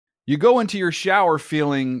You go into your shower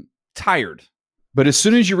feeling tired, but as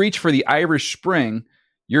soon as you reach for the Irish Spring,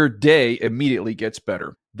 your day immediately gets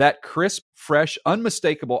better. That crisp, fresh,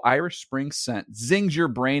 unmistakable Irish Spring scent zings your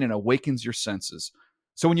brain and awakens your senses.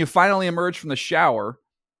 So when you finally emerge from the shower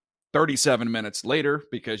 37 minutes later,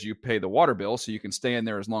 because you pay the water bill so you can stay in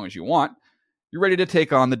there as long as you want, you're ready to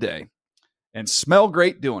take on the day and smell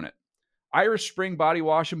great doing it. Irish Spring Body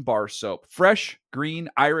Wash and Bar Soap. Fresh, green,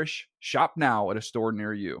 Irish. Shop now at a store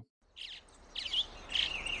near you.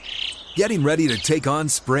 Getting ready to take on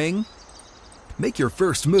spring? Make your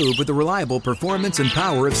first move with the reliable performance and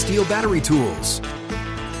power of Steel battery tools.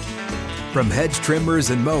 From hedge trimmers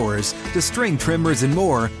and mowers to string trimmers and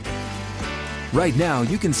more, right now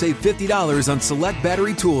you can save $50 on select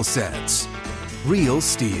battery tool sets. Real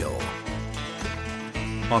Steel.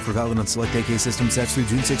 Offer valid on select AK system sets through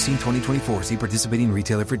June 16, 2024. See participating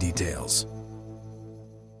retailer for details.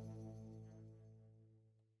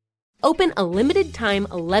 Open a limited-time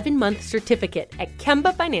 11-month certificate at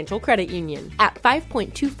Kemba Financial Credit Union. At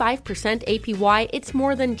 5.25% APY, it's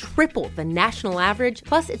more than triple the national average,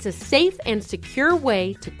 plus it's a safe and secure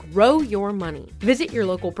way to grow your money. Visit your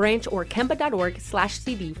local branch or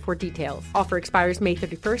kemba.org/cd for details. Offer expires May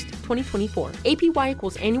 31st, 2024. APY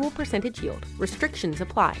equals annual percentage yield. Restrictions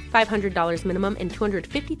apply. $500 minimum and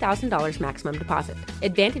 $250,000 maximum deposit.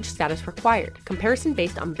 Advantage status required. Comparison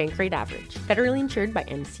based on bank rate average. Federally insured by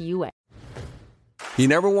NCUA. You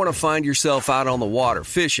never want to find yourself out on the water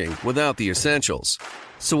fishing without the essentials.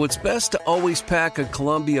 So it's best to always pack a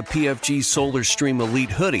Columbia PFG Solar Stream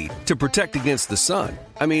Elite hoodie to protect against the sun.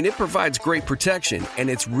 I mean, it provides great protection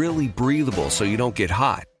and it's really breathable so you don't get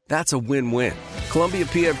hot. That's a win-win. Columbia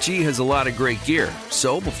PFG has a lot of great gear.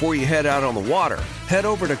 So before you head out on the water, head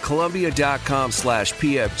over to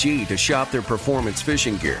Columbia.com/PFG to shop their performance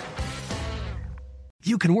fishing gear.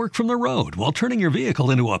 You can work from the road while turning your vehicle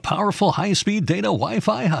into a powerful high-speed data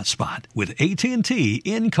Wi-Fi hotspot with AT&T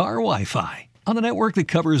in-car Wi-Fi. On a network that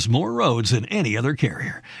covers more roads than any other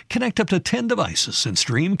carrier. Connect up to 10 devices and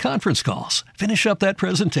stream conference calls. Finish up that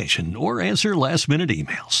presentation or answer last-minute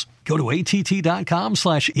emails. Go to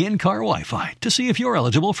att.com/in-car Wi-Fi to see if you're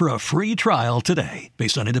eligible for a free trial today.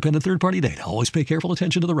 Based on independent third-party data, always pay careful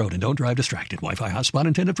attention to the road and don't drive distracted. Wi-Fi hotspot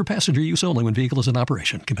intended for passenger use only when vehicle is in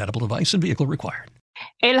operation. Compatible device and vehicle required.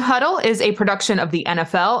 El Huddle is a production of the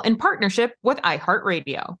NFL in partnership with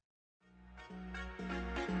iHeartRadio.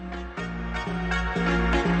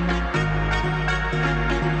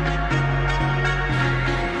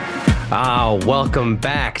 Welcome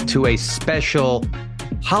back to a special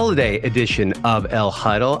holiday edition of El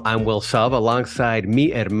Huddle. I'm Will Selva alongside mi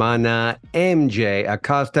hermana MJ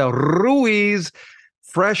Acosta Ruiz,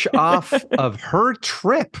 fresh off of her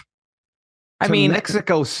trip to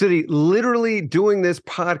Mexico City, literally doing this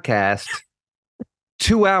podcast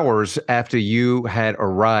 2 hours after you had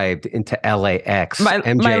arrived into LAX.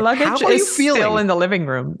 MJ, my luggage is still in the living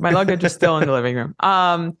room. My luggage is still in the living room.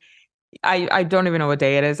 I don't even know what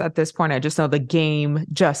day it is at this point. I just know the game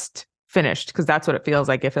just finished because that's what it feels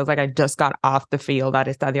like. It feels like I just got off the field at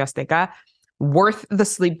Estadio Azteca. Worth the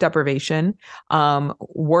sleep deprivation.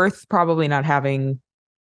 Worth probably not having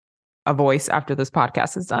a voice after this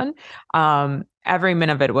podcast is done. Every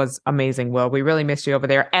minute of it was amazing, Will. We really missed you over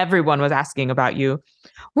there. Everyone was asking about you.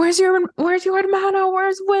 Where's your hermano?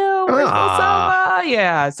 Where's Will? Where's Will Selva?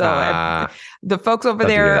 Yeah. So the folks over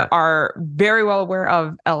there are very well aware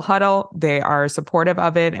of El Huddle. They are supportive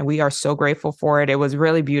of it, and we are so grateful for it. It was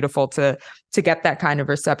really beautiful to get that kind of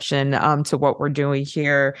reception to what we're doing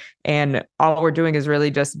here. And all we're doing is really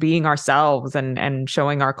just being ourselves and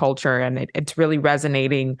showing our culture. And it's really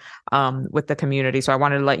resonating with the community. So I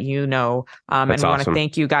wanted to let you know. And we want to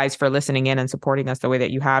thank you guys for listening in and supporting us the way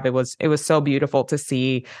that you have. It was so beautiful to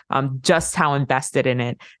see just how invested in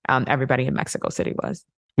it everybody in Mexico City was.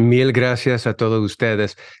 Mil gracias a todos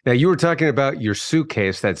ustedes. Now, you were talking about your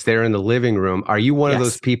suitcase that's there in the living room. Are you one of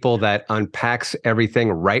those people that unpacks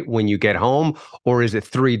everything right when you get home, or is it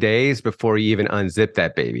 3 days before you even unzip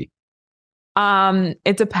that baby?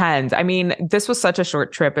 It depends. I mean, this was such a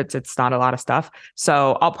short trip. It's not a lot of stuff.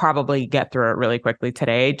 So I'll probably get through it really quickly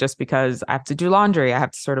today just because I have to do laundry. I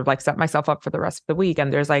have to sort of like set myself up for the rest of the week.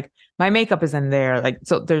 And there's like, my makeup is in there. Like,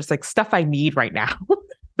 so there's like stuff I need right now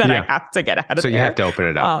that I have to get out of there. So you have to open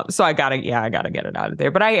it up. So I gotta get it out of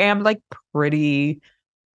there. But I am like pretty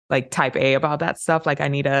like type A about that stuff. Like I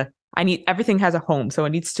need everything has a home. So it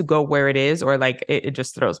needs to go where it is, or like it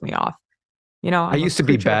just throws me off. You know, I used to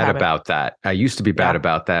be bad about that.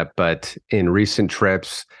 But in recent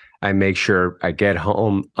trips, I make sure I get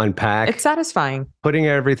home, unpack. It's satisfying. Putting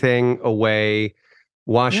everything away,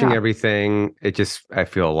 Watching everything, I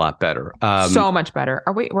feel a lot better. So much better.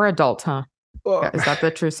 We're adults, huh? Is that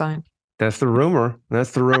the true sign? That's the rumor.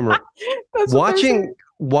 That's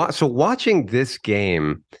watching this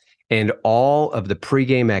game and all of the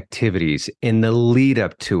pregame activities in the lead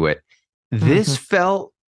up to it, this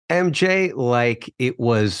felt, MJ, like it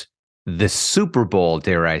was the Super Bowl,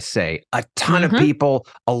 dare I say. A ton of people,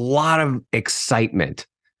 a lot of excitement.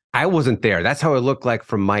 I wasn't there. That's how it looked like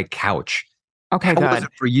from my couch. Okay, how good. was it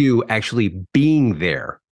for you actually being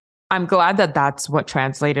there? I'm glad that that's what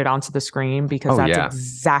translated onto the screen, because that's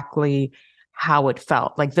exactly how it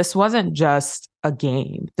felt. Like, this wasn't just a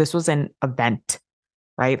game. This was an event,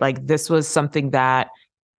 right? Like, this was something that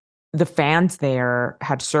the fans there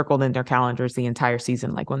had circled in their calendars the entire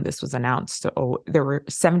season. Like, when this was announced, there were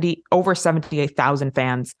over 78,000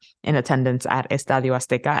 fans in attendance at Estadio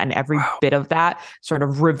Azteca, and every bit of that sort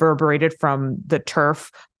of reverberated from the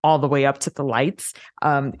turf all the way up to the lights.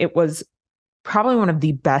 It was probably one of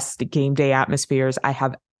the best game day atmospheres I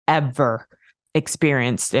have ever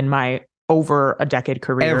experienced in my over a decade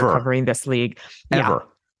career covering this league. Ever. Yeah,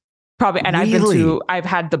 probably. And really? I've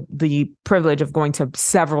had the privilege of going to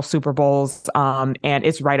several Super Bowls, and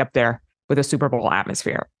it's right up there with a Super Bowl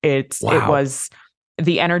atmosphere. It was,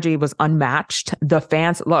 the energy was unmatched. The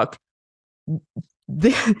fans, look,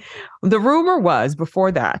 the rumor was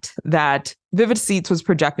before that Vivid Seats was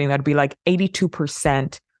projecting that'd be like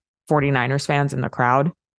 82% 49ers fans in the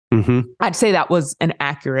crowd. I'd say that was an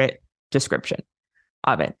accurate description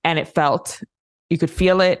of it. And you could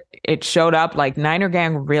feel it. It showed up. Like, Niner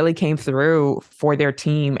Gang really came through for their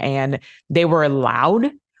team, and they were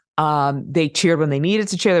loud. They cheered when they needed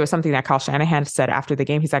to cheer. There was something that Kyle Shanahan said after the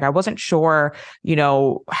game. He's like, I wasn't sure,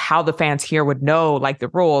 how the fans here would know, like, the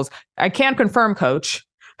rules. I can confirm, coach.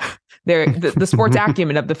 The sports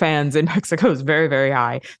acumen of the fans in Mexico is very, very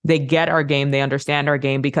high. They get our game. They understand our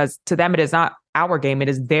game, because to them, it is not our game. It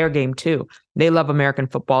is their game too. They love American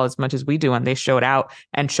football as much as we do. And they showed out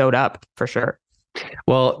and showed up for sure.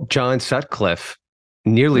 Well, John Sutcliffe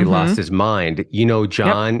nearly lost his mind.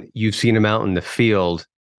 John, you've seen him out in the field.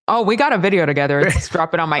 Oh, we got a video together. It's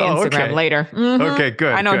dropping on my Instagram later. Okay,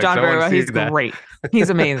 good. I know John very well. He's great. He's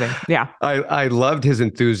amazing. Yeah. I loved his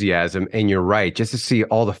enthusiasm. And you're right. Just to see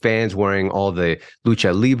all the fans wearing all the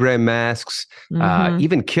Lucha Libre masks.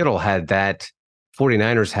 Even Kittle had that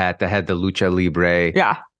 49ers hat that had the Lucha Libre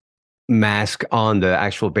mask on the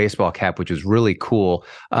actual baseball cap, which was really cool.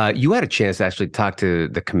 You had a chance to actually talk to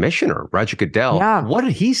the commissioner, Roger Goodell. Yeah. What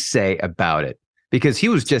did he say about it? Because he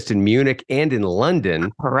was just in Munich and in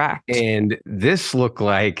London. Correct. And this looked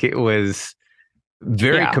like it was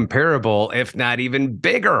very comparable, if not even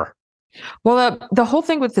bigger. Well, the whole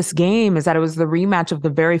thing with this game is that it was the rematch of the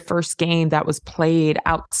very first game that was played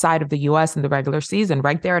outside of the U.S. in the regular season,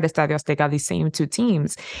 right there at Estadio Azteca, these same two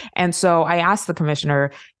teams. And so I asked the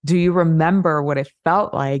commissioner, do you remember what it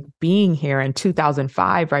felt like being here in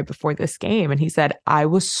 2005, right before this game? And he said, I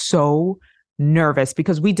was so nervous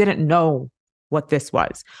because we didn't know what this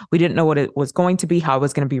was. We didn't know what it was going to be, how it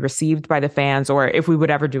was going to be received by the fans, or if we would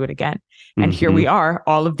ever do it again. And here we are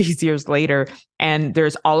all of these years later, and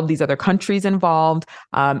there's all of these other countries involved.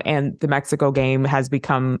 And the Mexico game has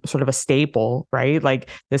become sort of a staple, right? Like,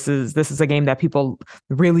 this is a game that people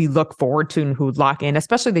really look forward to and who lock in,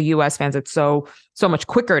 especially the US fans. It's so much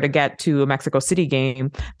quicker to get to a Mexico City game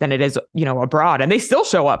than it is, abroad. And they still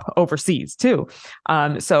show up overseas too.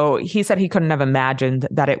 So he said he couldn't have imagined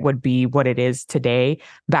that it would be what it is today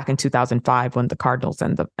back in 2005 when the Cardinals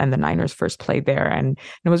and the Niners first played there. And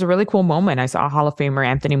it was a really cool moment. I saw Hall of Famer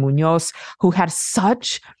Anthony Munoz, who had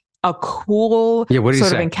such a cool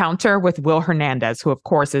sort of encounter with Will Hernandez, who of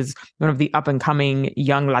course is one of the up and coming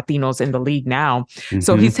young Latinos in the league now.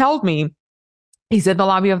 So he told me, he's in the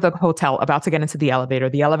lobby of the hotel about to get into the elevator.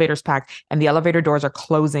 The elevator's packed and the elevator doors are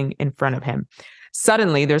closing in front of him.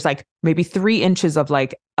 Suddenly there's like maybe 3 inches of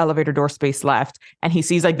like elevator door space left. And he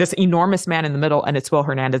sees like this enormous man in the middle, and it's Will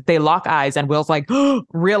Hernandez. They lock eyes and Will's like,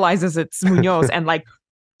 realizes it's Munoz and like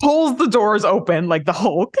pulls the doors open like the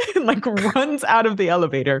Hulk and like runs out of the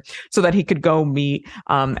elevator so that he could go meet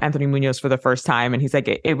Anthony Munoz for the first time. And he's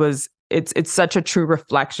like, it's such a true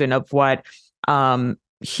reflection of what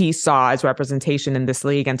he saw as representation in this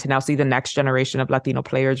league, and to now see the next generation of Latino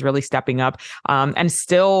players really stepping up and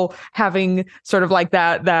still having sort of like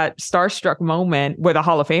that starstruck moment with a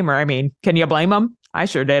Hall of Famer. I mean, can you blame him? I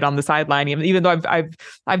sure did on the sideline, even though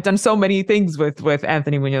I've done so many things with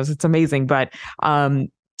Anthony Munoz. It's amazing. But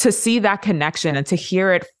to see that connection and to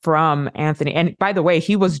hear it from Anthony. And by the way,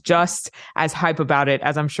 he was just as hype about it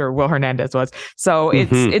as I'm sure Will Hernandez was. So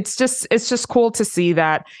it's just cool to see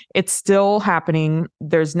that it's still happening.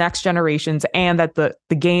 There's next generations, and that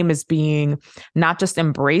the game is being not just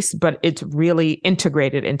embraced, but it's really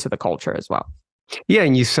integrated into the culture as well. Yeah,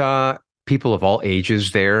 and you saw people of all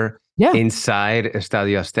ages there inside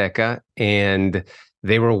Estadio Azteca, and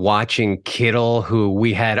they were watching Kittle, who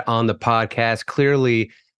we had on the podcast. Clearly,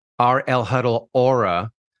 our El Huddle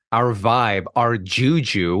aura, our vibe, our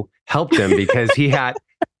juju helped him because he had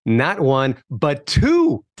not one, but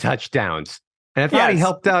 2 touchdowns. And I thought he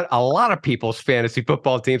helped out a lot of people's fantasy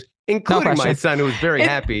football teams, including my son, who was very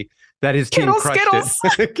happy that his team crushed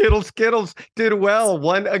it. Kittle Skittles did well,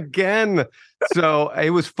 won again. So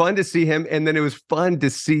it was fun to see him. And then it was fun to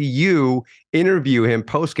see you interview him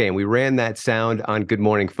post-game. We ran that sound on Good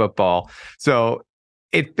Morning Football. So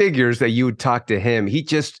it figures that you would talk to him. He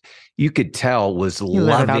just, you could tell, was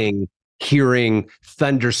loving hearing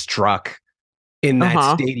Thunderstruck in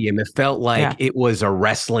that stadium. It felt like it was a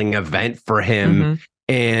wrestling event for him.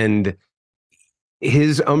 And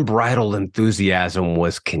his unbridled enthusiasm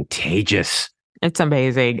was contagious. It's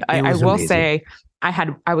amazing. I will say,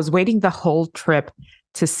 I was waiting the whole trip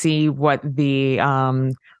to see what the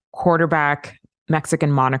quarterback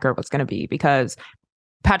Mexican moniker was going to be, because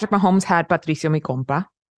Patrick Mahomes had Patricio Mi Compa.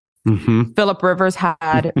 Phillip Rivers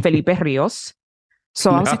had Felipe Rios.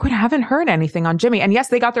 So I was like, wait, I haven't heard anything on Jimmy. And yes,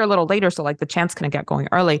 they got there a little later, so like the chants couldn't get going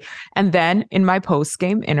early. And then in my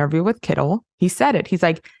post-game interview with Kittle, he said it. He's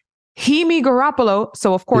like, Jimmy Garoppolo.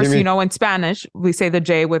 So of course, you know, in Spanish, we say the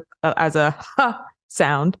J with as a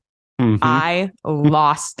sound. I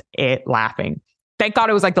lost it laughing. Thank God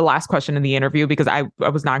it was like the last question in the interview, because I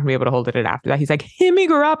was not gonna be able to hold it after that. He's like, Jimmy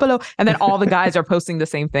Garoppolo. And then all the guys are posting the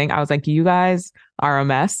same thing. I was like, you guys are a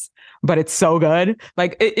mess, but it's so good.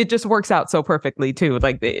 Like it just works out so perfectly too.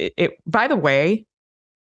 Like it by the way,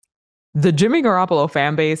 the Jimmy Garoppolo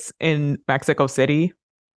fan base in Mexico City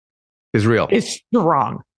is real. It's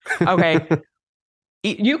strong. Okay.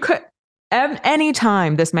 You could,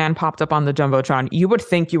 anytime this man popped up on the Jumbotron, you would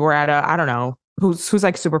think you were at a, I don't know, who's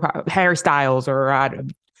like super Harry Styles, or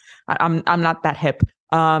I'm not that hip.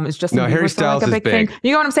 It's just Harry Styles like a big is big. thing.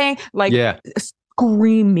 You know what I'm saying? Like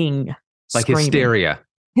screaming. Hysteria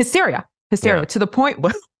To the point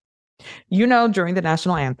where, you know, during the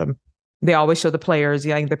national anthem, they always show the players.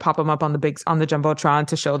 They pop them up on the Jumbotron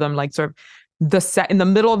to show them like sort of the set in the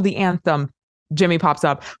middle of the anthem. Jimmy pops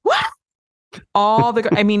up. What?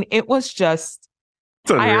 I mean, it was just.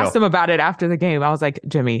 I asked him about it after the game. I was like,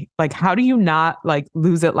 Jimmy, like, how do you not like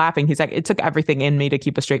lose it laughing? He's like, it took everything in me to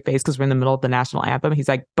keep a straight face because we're in the middle of the national anthem. He's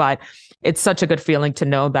like, but it's such a good feeling to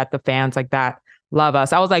know that the fans like that love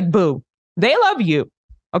us. I was like, boo, they love you.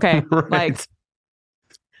 Okay. Right. Like,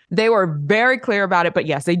 they were very clear about it, but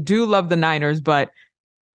yes, they do love the Niners, but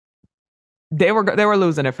they were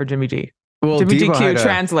losing it for Jimmy G. Well, Jimmy GQ,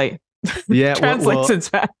 translate. Yeah, translates in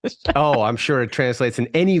Spanish. Oh, I'm sure it translates in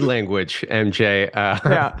any language, MJ.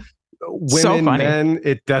 Women, so funny. Men,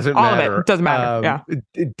 it doesn't All matter. Of it doesn't matter.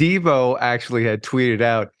 Devo actually had tweeted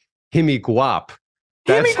out "Himmy Guap."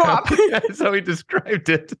 That's how he described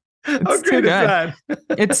it. How great is that?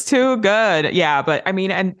 It's too good. Yeah, but I mean,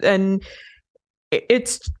 and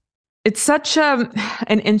it's such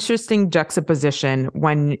an interesting juxtaposition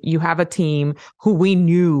when you have a team who we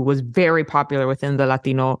knew was very popular within the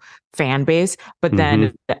Latino fan base, but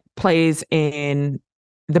then plays in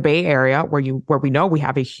the Bay Area where we know we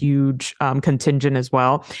have a huge contingent as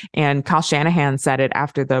well. And Kyle Shanahan said it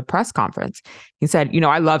after the press conference. He said,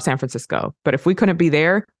 I love San Francisco, but if we couldn't be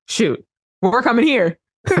there, shoot, we're coming here.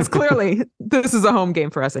 Because clearly this is a home game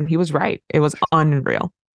for us. And he was right. It was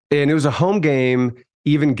unreal. And it was a home game,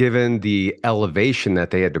 even given the elevation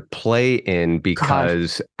that they had to play in,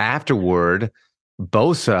 because afterward,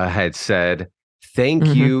 Bosa had said, thank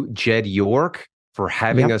you, Jed York, for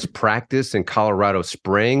having us practice in Colorado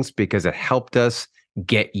Springs, because it helped us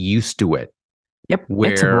get used to it. Yep.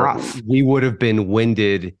 Where it's rough. We would have been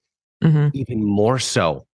winded even more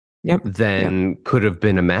so than could have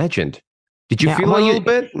been imagined. Did you feel a little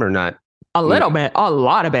bit or not? A little bit, a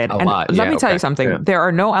lot of it. Let me tell you something. Yeah. There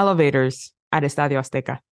are no elevators at Estadio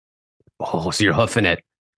Azteca. Oh, so you're hoofing it.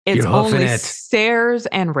 It's only stairs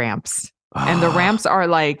and ramps. And the ramps are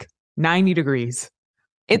like 90 degrees.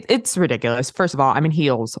 It's ridiculous. First of all, I'm in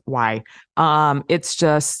heels. Why? It's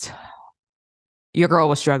just, your girl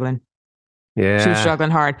was struggling. Yeah. She was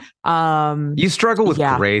struggling hard. You struggle with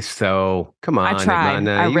grace, though. Come on. I tried.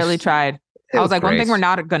 I really tried. I was like, one thing we're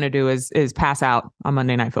not going to do is pass out on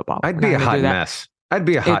Monday Night Football. I'd be a hot mess. I'd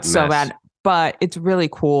be a hot mess. It's so bad. But it's really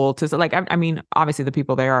cool to like, I mean, obviously the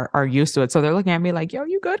people there are used to it. So they're looking at me like, yo,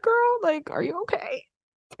 you good, girl? Like, are you okay?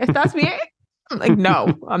 ¿Estás bien? I'm like,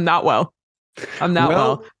 no, I'm not well. I'm not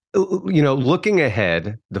well. You know, looking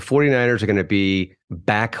ahead, the 49ers are going to be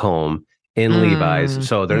back home in Levi's.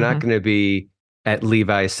 So they're not going to be at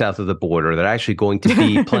Levi's south of the border. They're actually going to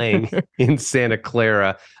be playing in Santa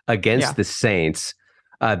Clara against the Saints.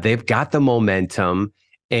 They've got the momentum.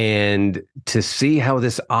 And to see how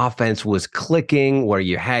this offense was clicking, where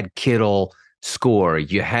you had Kittle score,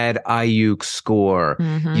 you had Ayuk score,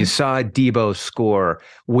 you saw Debo score,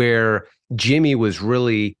 where Jimmy was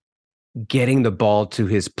really getting the ball to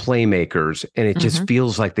his playmakers. And it just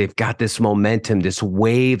feels like they've got this momentum, this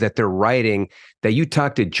wave that they're riding that you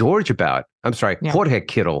talked to George about. I'm sorry, Jorge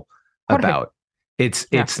Kittle about.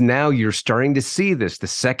 It's now you're starting to see this. The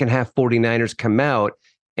second half 49ers come out,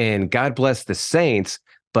 and God bless the Saints,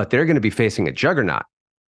 but they're going to be facing a juggernaut.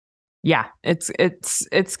 Yeah, it's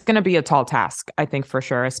going to be a tall task, I think, for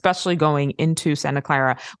sure, especially going into Santa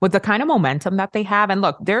Clara with the kind of momentum that they have. And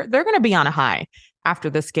look, they're going to be on a high after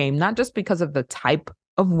this game, not just because of the type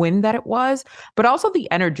of win that it was, but also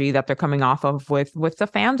the energy that they're coming off of with the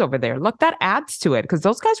fans over there. Look, that adds to it because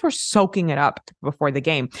those guys were soaking it up before the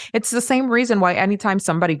game. It's the same reason why anytime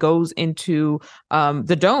somebody goes into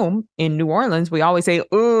the Dome in New Orleans, we always say,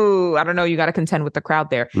 ooh, I don't know, you got to contend with the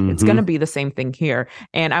crowd there. It's going to be the same thing here.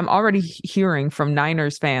 And I'm already hearing from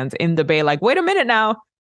Niners fans in the Bay, like, wait a minute now,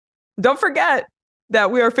 don't forget that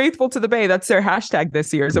we are faithful to the Bay. That's their hashtag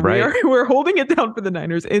this year. So we're holding it down for the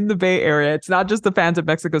Niners in the Bay Area. It's not just the fans of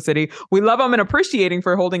Mexico City. We love them and appreciating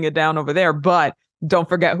for holding it down over there, but don't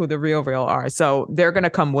forget who the real are. So they're going to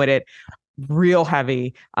come with it real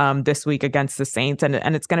heavy this week against the Saints.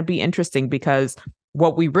 And it's going to be interesting because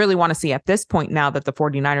what we really want to see at this point, now that the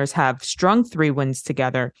 49ers have strung 3 wins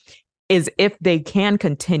together, is if they can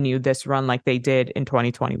continue this run like they did in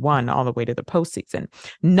 2021 all the way to the postseason.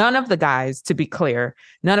 None of the guys, to be clear,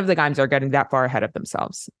 none of the guys are getting that far ahead of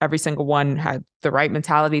themselves. Every single one had the right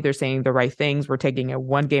mentality. They're saying the right things. We're taking it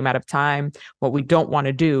one game at a time. What we don't want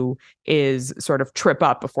to do is sort of trip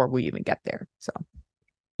up before we even get there. So,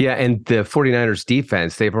 yeah, and the 49ers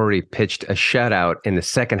defense, they've already pitched a shutout in the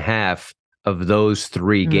second half of those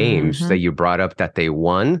 3 games that you brought up that they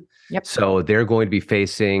won. Yep. So they're going to be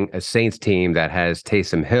facing a Saints team that has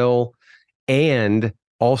Taysom Hill and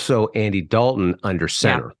also Andy Dalton under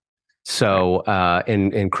center. Yeah. So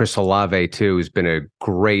and Chris Olave too has been a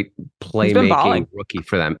great playmaking rookie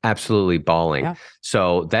for them. Absolutely balling. Yeah.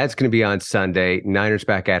 So that's going to be on Sunday. Niners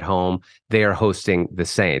back at home. They are hosting the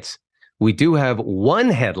Saints. We do have one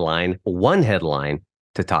headline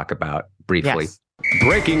to talk about briefly. Yes.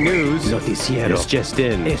 Breaking news. Noticiero. It's just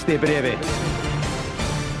in. Este breve.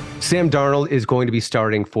 Sam Darnold is going to be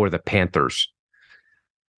starting for the Panthers.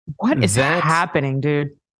 What is happening, dude?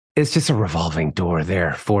 It's just a revolving door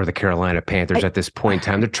there for the Carolina Panthers at this point in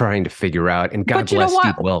time. They're trying to figure out, and God bless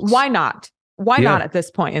Steve Wilks. Why not? Why not at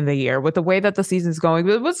this point in the year with the way that the season's going?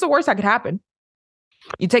 What's the worst that could happen?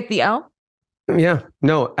 You take the L? Yeah,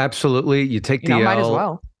 no, absolutely. You take the L. Might as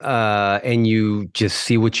well. And you just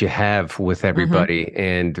see what you have with everybody.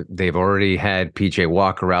 And they've already had PJ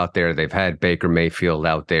Walker out there. They've had Baker Mayfield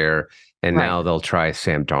out there. And now they'll try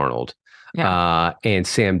Sam Darnold. Yeah. And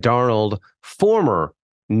Sam Darnold, former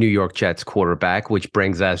New York Jets quarterback, which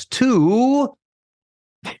brings us to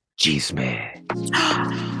Jeez Man.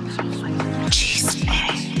 Jeez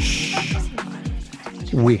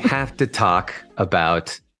Man. We have to talk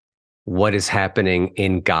about what is happening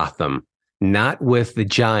in Gotham. Not with the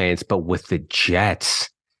Giants, but with the Jets.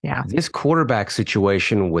 Yeah. This quarterback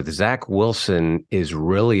situation with Zach Wilson is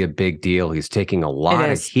really a big deal. He's taking a lot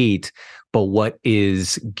of heat. But what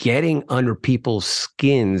is getting under people's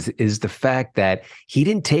skins is the fact that he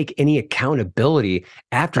didn't take any accountability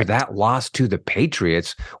after that loss to the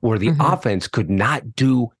Patriots, where the offense could not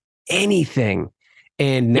do anything.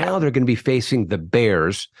 And now they're going to be facing the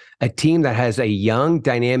Bears, a team that has a young,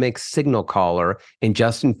 dynamic signal caller in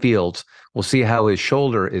Justin Fields. We'll see how his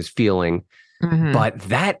shoulder is feeling. But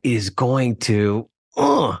that is going to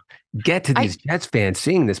get to these Jets fans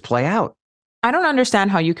seeing this play out. I don't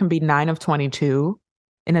understand how you can be 9 of 22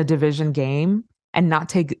 in a division game and not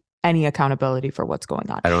take any accountability for what's going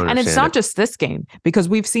on. And it's not just this game, because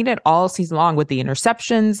we've seen it all season long with the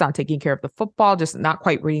interceptions, not taking care of the football, just not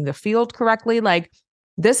quite reading the field correctly. Like,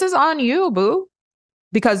 this is on you, boo,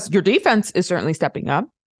 because your defense is certainly stepping up.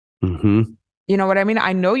 You know what I mean?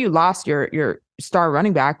 I know you lost your star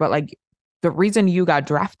running back, but like, the reason you got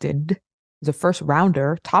drafted as a first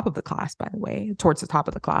rounder, top of the class, by the way, towards the top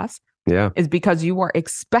of the class, is because you were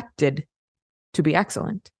expected to be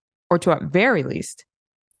excellent, or to at very least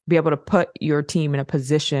be able to put your team in a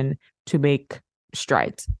position to make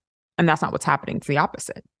strides. And that's not what's happening. It's the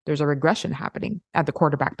opposite. There's a regression happening at the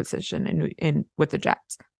quarterback position in with the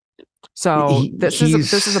Jets. So this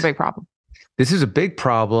is a big problem. This is a big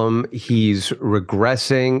problem. He's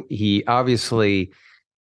regressing. He obviously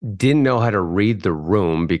didn't know how to read the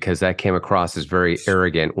room because that came across as very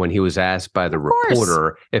arrogant when he was asked by the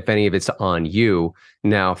reporter if any of it's on you.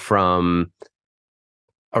 Now, from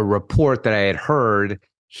a report that I had heard,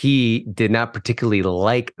 he did not particularly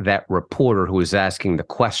like that reporter who was asking the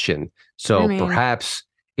question. So perhaps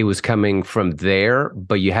it was coming from there,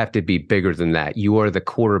 but you have to be bigger than that. You are the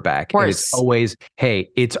quarterback. And it's always, hey,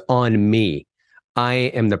 it's on me. I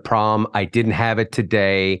am the problem. I didn't have it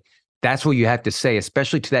today. That's what you have to say,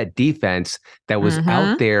 especially to that defense that was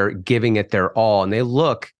out there giving it their all. And they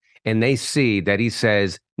look and they see that he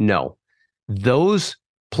says, no, those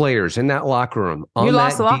players in that locker room. You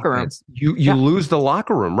lost the locker room. You lose the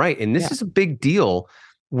locker room, right? And this is a big deal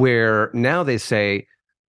where now they say,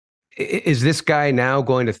 is this guy now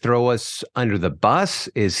going to throw us under the bus?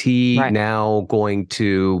 Is he now going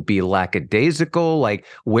to be lackadaisical? Like,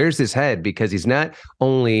 where's his head? Because he's not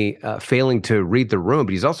only failing to read the room,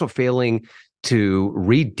 but he's also failing to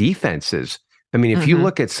read defenses. I mean, if you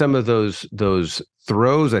look at some of those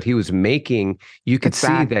throws that he was making, you could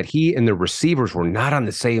see that he and the receivers were not on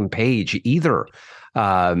the same page either.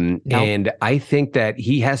 And I think that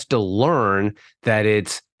he has to learn that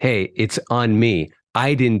it's on me.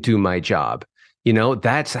 I didn't do my job. You know,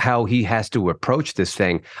 that's how he has to approach this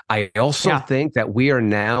thing. I also think that we are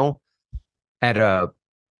now at a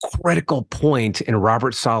critical point in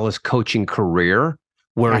Robert Saleh's coaching career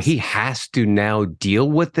where he has to now deal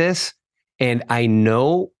with this. And I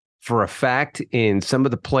know for a fact in some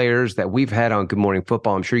of the players that we've had on Good Morning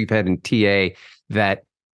Football, I'm sure you've had in TA, that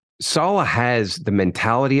Saleh has the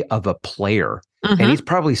mentality of a player. And he's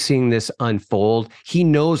probably seeing this unfold. He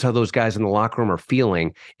knows how those guys in the locker room are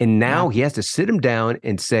feeling. And now he has to sit him down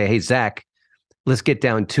and say, hey, Zach, let's get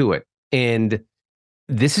down to it. And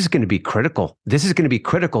this is going to be critical. This is going to be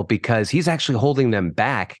critical because he's actually holding them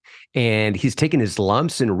back and he's taking his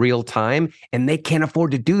lumps in real time. And they can't afford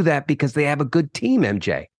to do that because they have a good team,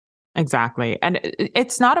 MJ. Exactly. And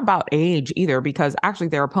it's not about age either, because actually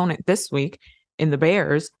their opponent this week in the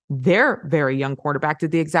Bears, their very young quarterback did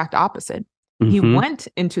the exact opposite. He went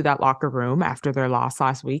into that locker room after their loss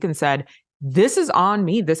last week and said, this is on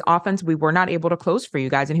me. This offense, we were not able to close for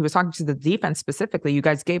you guys. And he was talking to the defense specifically. You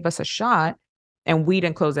guys gave us a shot and we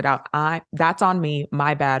didn't close it out. That's on me.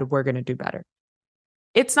 My bad. We're going to do better.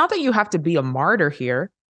 It's not that you have to be a martyr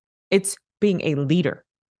here. It's being a leader.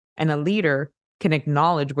 And a leader can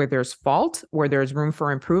acknowledge where there's fault, where there's room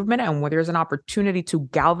for improvement, and where there's an opportunity to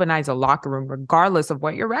galvanize a locker room, regardless of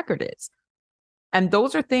what your record is. And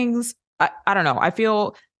those are things, I don't know. I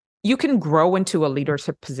feel you can grow into a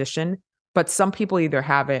leadership position, but some people either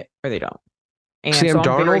have it or they don't. And Sam so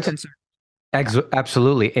I'm very Darnold, concerned.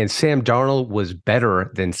 Absolutely. And Sam Darnold was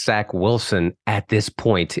better than Zach Wilson at this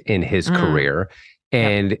point in his career.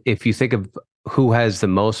 And if you think of who has the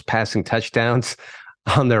most passing touchdowns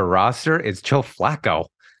on their roster, it's Joe Flacco.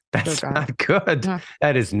 That's not good. Yeah.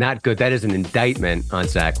 That is not good. That is an indictment on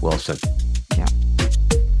Zach Wilson. Yeah.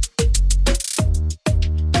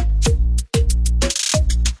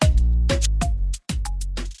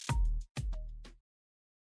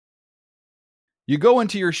 You go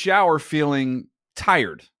into your shower feeling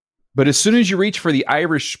tired, but as soon as you reach for the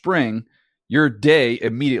Irish Spring, your day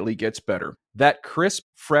immediately gets better. That crisp,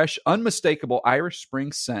 fresh, unmistakable Irish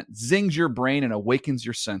Spring scent zings your brain and awakens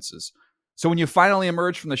your senses. So when you finally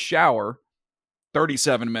emerge from the shower,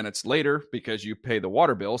 37 minutes later, because you pay the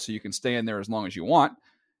water bill so you can stay in there as long as you want,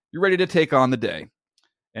 you're ready to take on the day.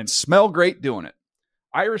 And smell great doing it.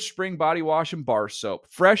 Irish Spring Body Wash and Bar Soap.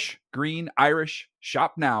 Fresh, green, Irish.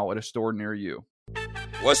 Shop now at a store near you.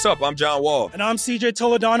 What's up? I'm John Wall. And I'm CJ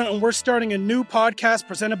Toledano, and we're starting a new podcast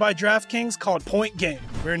presented by DraftKings called Point Game.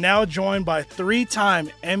 We're now joined by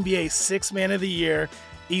three-time NBA Sixth Man of the Year,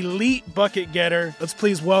 elite bucket getter. Let's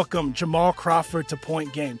please welcome Jamal Crawford to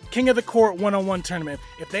Point Game. King of the Court one-on-one tournament.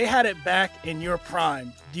 If they had it back in your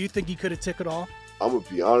prime, do you think you could have took it all? I'm going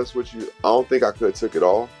to be honest with you. I don't think I could have took it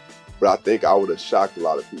all, but I think I would have shocked a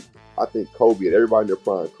lot of people. I think Kobe and everybody in their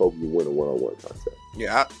prime, Kobe would win a one-on-one contest.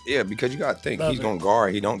 Yeah, because you got to think, he's going to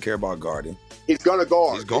guard. He don't care about guarding. He's going to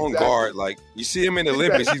guard. He's going to guard. Like, you see him in the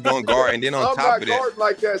Olympics, he's going to guard. And then on top of that.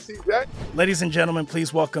 Like that, see that? Ladies and gentlemen,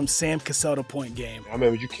 please welcome Sam Cassell to Point Game. I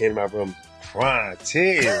remember you came in my room crying,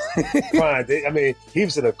 tears, crying. I mean, he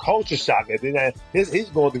was in a culture shock. And then he's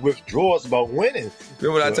going through withdrawals about winning.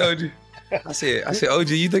 Remember what I told you? I said, OG,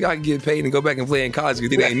 you think I can get paid and go back and play in college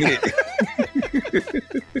because it ain't it?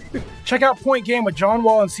 Check out Point Game with John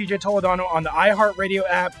Wall and CJ Toledano on the iHeartRadio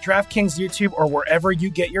app, DraftKings YouTube, or wherever you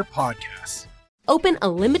get your podcasts. Open a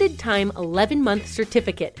limited-time 11-month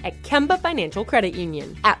certificate at Kemba Financial Credit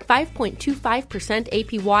Union. At 5.25%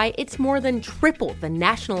 APY, it's more than triple the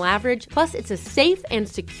national average, plus it's a safe and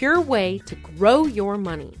secure way to grow your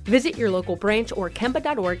money. Visit your local branch or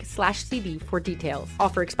kemba.org/CD for details.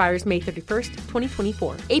 Offer expires May 31st,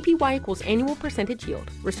 2024. APY equals annual percentage yield.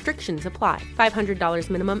 Restrictions apply. $500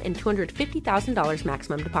 minimum and $250,000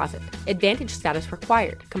 maximum deposit. Advantage status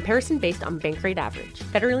required. Comparison based on bank rate average.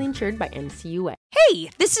 Federally insured by NCUA. Hey,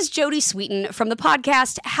 this is Jody Sweeten from the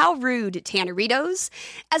podcast How Rude, Tanneritos.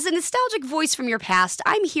 As a nostalgic voice from your past,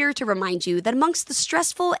 I'm here to remind you that amongst the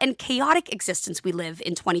stressful and chaotic existence we live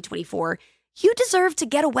in 2024, you deserve to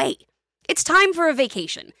get away. It's time for a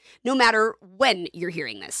vacation, no matter when you're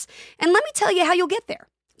hearing this. And let me tell you how you'll get there.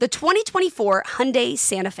 The 2024 Hyundai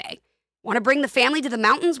Santa Fe. Want to bring the family to the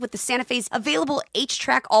mountains with the Santa Fe's available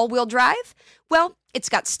H-Track all-wheel drive? Well, it's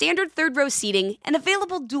got standard third-row seating and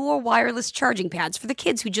available dual wireless charging pads for the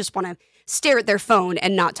kids who just want to stare at their phone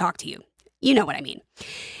and not talk to you. You know what I mean.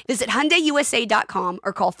 Visit HyundaiUSA.com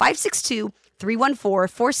or call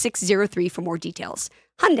 562-314-4603 for more details.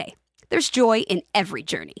 Hyundai. There's joy in every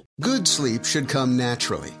journey. Good sleep should come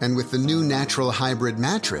naturally, and with the new Natural Hybrid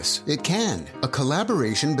mattress, it can. A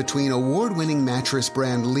collaboration between award-winning mattress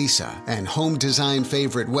brand Leesa and home design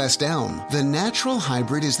favorite West Elm, the Natural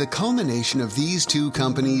Hybrid is the culmination of these two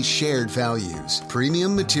companies' shared values: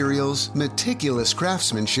 premium materials, meticulous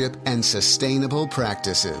craftsmanship, and sustainable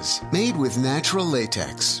practices. Made with natural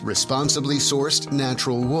latex, responsibly sourced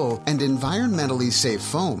natural wool, and environmentally safe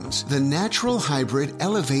foams, the Natural Hybrid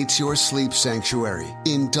elevates your sleep sanctuary,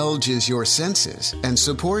 indulges your senses, and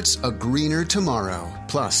supports a greener tomorrow.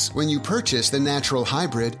 Plus, when you purchase the Natural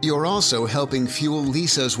Hybrid, you're also helping fuel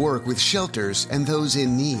Leesa's work with shelters and those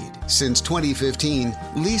in need. Since 2015,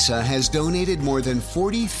 Leesa has donated more than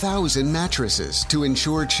 40,000 mattresses to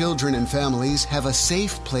ensure children and families have a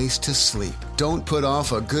safe place to sleep. Don't put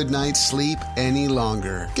off a good night's sleep any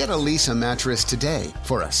longer. Get a Leesa mattress today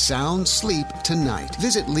for a sound sleep tonight.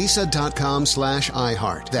 Visit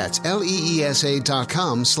leesa.com/iHeart. That's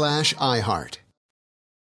LEESA.com/iHeart.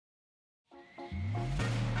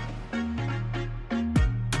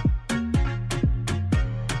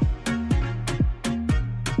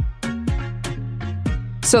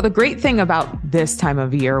 So the great thing about this time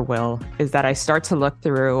of year, Will, is that I start to look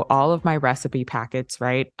through all of my recipe packets,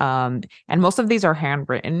 right? And most of these are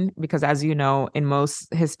handwritten because, as you know, in most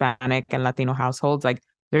Hispanic and Latino households, like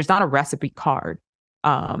there's not a recipe card.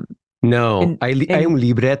 No, I am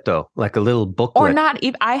libretto, like a little booklet. Or not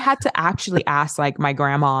even. I had to actually ask like my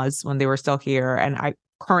grandmas when they were still here, and I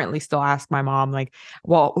currently still ask my mom, like,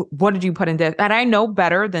 well, what did you put in this? And I know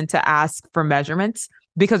better than to ask for measurements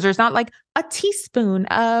because there's not like a teaspoon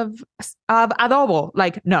of adobo.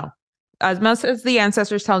 Like, no. As much as the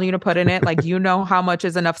ancestors tell you to put in it, like, you know how much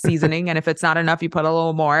is enough seasoning. And if it's not enough, you put a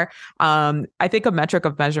little more. I think a metric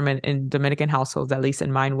of measurement in Dominican households, at least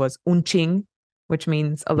in mine, was un ching, which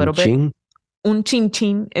means a little bit. Un ching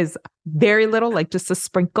ching is very little, like just a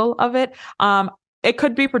sprinkle of it. It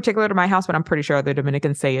could be particular to my house, but I'm pretty sure the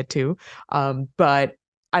Dominicans say it too. But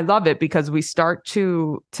I love it because we start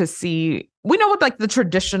to see, we know what like the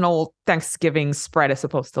traditional Thanksgiving spread is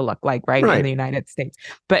supposed to look like, right? In the United States.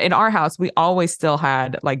 But in our house, we always still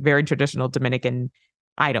had like very traditional Dominican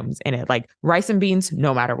items in it, like rice and beans,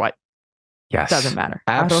 no matter what. Yes. Doesn't matter.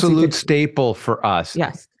 Absolute staple for us.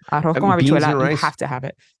 Yes. Arroz con habichuela, you have to have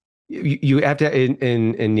it. You have to,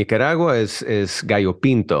 in Nicaragua is gallo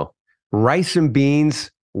pinto. Rice and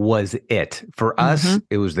beans was it. For us,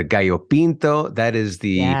 it was the gallo pinto. That is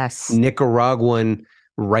the Nicaraguan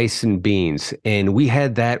rice and beans. And we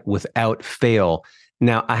had that without fail.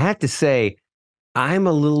 Now, I have to say, I'm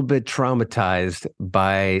a little bit traumatized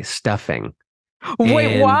by stuffing.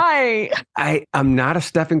 Wait, why? I'm not a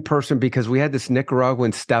stuffing person because we had this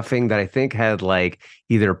Nicaraguan stuffing that I think had like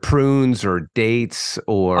either prunes or dates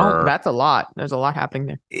or... Oh, that's a lot. There's a lot happening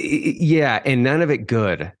there. Yeah, and none of it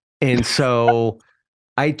good. And so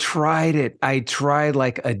I tried it. I tried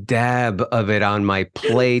like a dab of it on my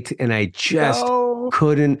plate and I just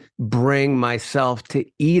couldn't bring myself to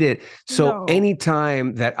eat it. So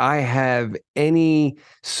anytime that I have any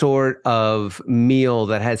sort of meal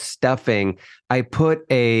that has stuffing, I put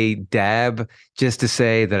a dab just to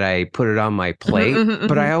say that I put it on my plate,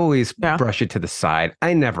 but I always brush it to the side.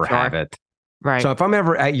 I never have it. Right. So if I'm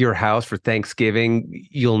ever at your house for Thanksgiving,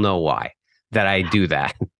 you'll know why that I do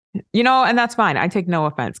that. You know, and that's fine. I take no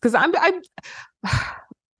offense because I'm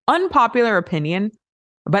unpopular opinion,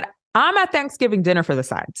 but I'm at Thanksgiving dinner for the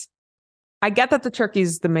sides. I get that the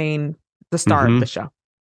turkey's the star of the show.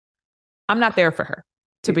 I'm not there for her,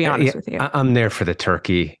 to be honest with you. I'm there for the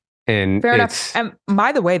turkey. And fair enough. And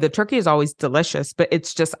by the way, the turkey is always delicious, but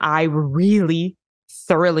it's just, I really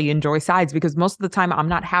thoroughly enjoy sides because most of the time I'm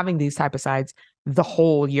not having these type of sides the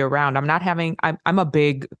whole year round. I'm a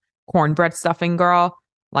big cornbread stuffing girl.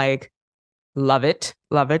 Like, love it.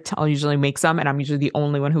 I'll usually make some and I'm usually the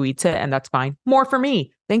only one who eats it, and that's fine. More for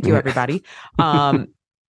me. Thank you, everybody.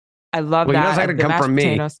 I love that. Well, it's not going to come from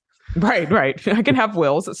potatoes. Me. Right. I can have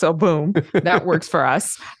Will's. So boom, that works for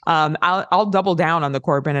us. I'll double down on the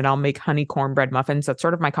Corbin and I'll make honey cornbread muffins. That's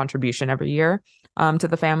sort of my contribution every year to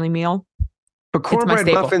the family meal. But cornbread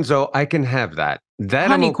muffins, though, I can have that.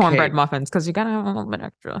 Honey cornbread muffins, because you got to have a little bit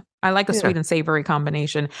extra. I like a sweet and savory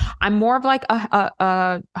combination. I'm more of like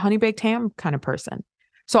a honey baked ham kind of person.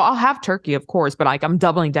 So I'll have turkey, of course, but like I'm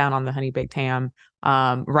doubling down on the honey baked ham,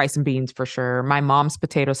 rice and beans for sure. My mom's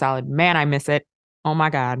potato salad, man, I miss it. Oh my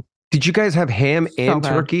God. Did you guys have ham and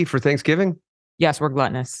turkey for Thanksgiving? Yes, we're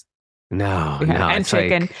gluttonous. No. And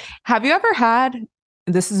chicken. Like... Have you ever had,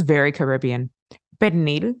 this is very Caribbean,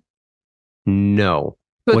 pernil? No.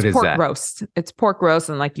 So what it's is pork that? roast. It's pork roast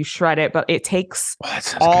and like you shred it, but it takes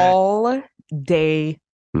all day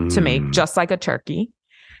to make, just like a turkey.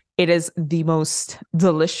 It is the most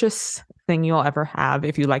delicious thing you'll ever have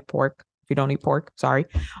if you like pork. If you don't eat pork, sorry.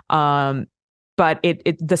 But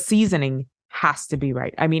the seasoning has to be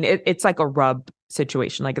right. I mean, it's like a rub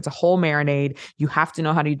situation. Like it's a whole marinade. You have to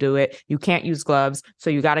know how to do it. You can't use gloves. So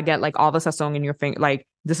you got to get like all the sazon in your finger. Like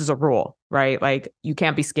this is a rule, right? Like you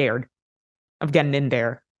can't be scared of getting in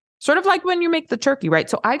there. Sort of like when you make the turkey, right?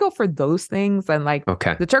 So I go for those things and like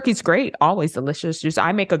the turkey's great, always delicious.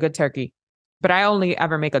 I make a good turkey, but I only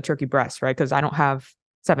ever make a turkey breast, right? Because I don't have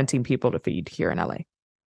 17 people to feed here in LA.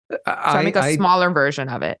 So I make a smaller version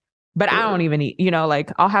of it. But I don't even eat,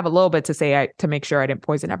 like I'll have a little bit to make sure I didn't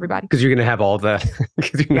poison everybody. Because you're going to have all the,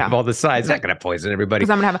 have all the sides. Not going to poison everybody. Because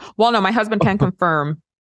I'm going to have, no, my husband can confirm.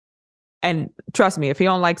 And trust me, if he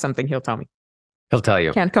don't like something, he'll tell me. He'll tell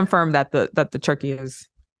you. Can confirm that the turkey is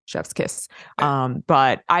chef's kiss.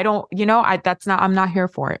 But I don't, I'm not here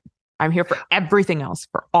for it. I'm here for everything else,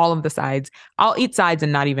 for all of the sides. I'll eat sides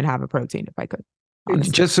and not even have a protein if I could.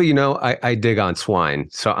 Honestly. Just so you know, I dig on swine,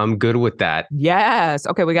 so I'm good with that. Yes.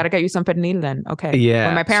 Okay, we got to get you some pernil then. Okay. Yeah.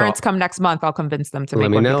 When my parents come next month, I'll convince them to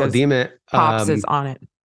make one. Let me know, Dime. Pops is on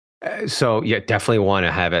it. So yeah, definitely want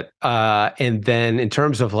to have it. And then in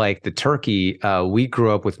terms of like the turkey, we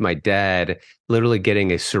grew up with my dad literally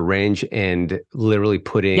getting a syringe and literally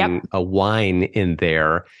putting a wine in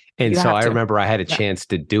there. And so I remember I had a chance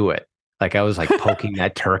to do it. Like I was like poking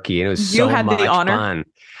that turkey and it was so much fun.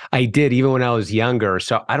 I did, even when I was younger.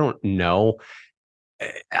 So I don't know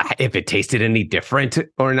if it tasted any different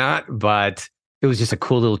or not, but it was just a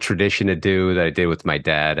cool little tradition to do that I did with my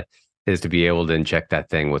dad, is to be able to inject that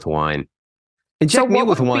thing with wine. Inject me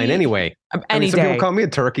with wine anyway. Any some day. people call me a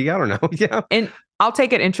turkey. I don't know. Yeah. And I'll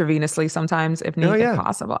take it intravenously sometimes if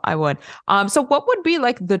possible. I would. So what would be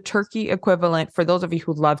like the turkey equivalent for those of you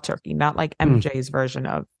who love turkey, not like MJ's version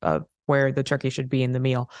of where the turkey should be in the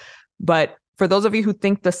meal, but for those of you who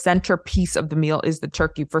think the centerpiece of the meal is the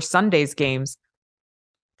turkey for Sunday's games,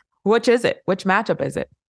 which is it? Which matchup is it?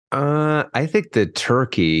 I think the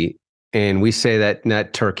turkey, and we say that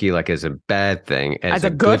not turkey like as a bad thing, as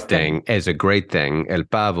a good thing, as a great thing, el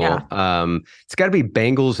pavo. Yeah. It's got to be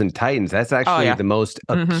Bengals and Titans. That's actually the most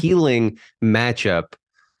appealing matchup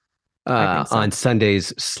on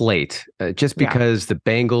Sunday's slate, just because the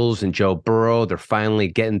Bengals and Joe Burrow, they're finally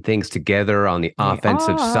getting things together on the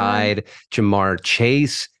offensive side. Jamar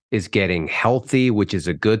Chase is getting healthy, which is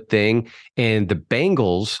a good thing. And the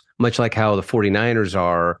Bengals, much like how the 49ers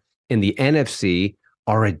are in the NFC,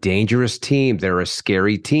 are a dangerous team. They're a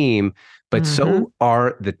scary team. But so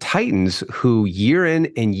are the Titans, who year in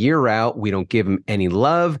and year out, we don't give them any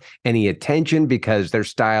love, any attention, because their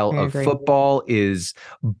style of football is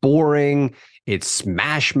boring. It's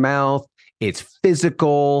smash mouth. It's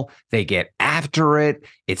physical. They get after it.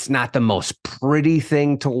 It's not the most pretty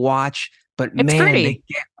thing to watch, but it's pretty. They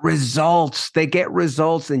get results. They get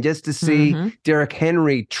results. And just to see Derrick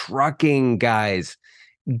Henry trucking guys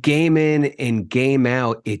game in and game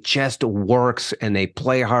out, it just works, and they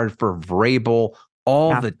play hard for Vrabel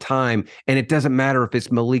all the time. And it doesn't matter if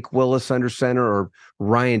it's Malik Willis under center or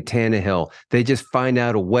Ryan Tannehill. They just find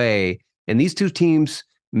out a way. And these two teams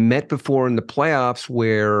met before in the playoffs,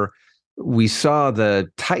 where we saw the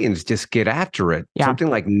Titans just get after it.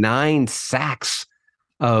 Something like 9 sacks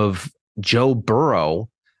of Joe Burrow.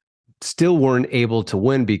 Still weren't able to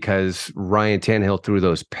win because Ryan Tannehill threw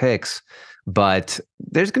those picks. But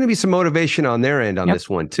there's going to be some motivation on their end on this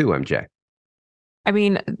one too, MJ. I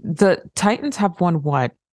mean, the Titans have won,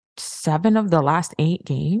 what, 7 of the last 8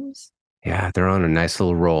 games? Yeah, they're on a nice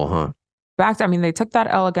little roll, huh? They took that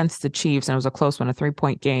L against the Chiefs, and it was a close one, a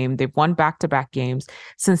 3-point game. They've won back-to-back games.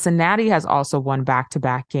 Cincinnati has also won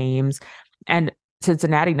back-to-back games. And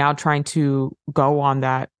Cincinnati now trying to go on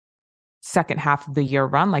that second half of the year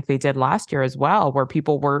run like they did last year as well, where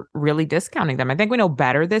people were really discounting them. I think we know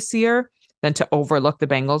better this year than to overlook the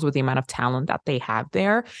Bengals with the amount of talent that they have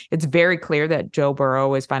there. It's very clear that Joe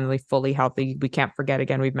Burrow is finally fully healthy. We can't forget,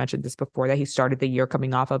 again, we've mentioned this before, that he started the year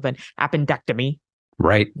coming off of an appendectomy.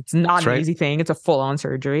 Right. It's not an easy thing. It's a full-on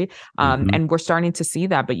surgery. And we're starting to see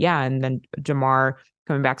that. But yeah, and then Jamar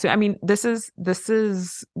coming back. So, I mean, this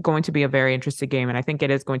is going to be a very interesting game. And I think it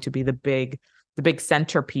is going to be the big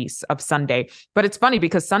centerpiece of Sunday. But it's funny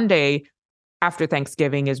because Sunday after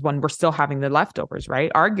Thanksgiving is when we're still having the leftovers,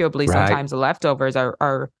 right? Arguably, sometimes the leftovers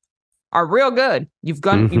are real good. You've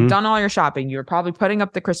done all your shopping. You're probably putting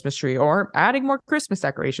up the Christmas tree or adding more Christmas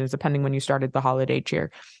decorations, depending when you started the holiday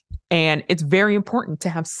cheer. And it's very important to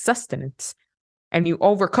have sustenance. And you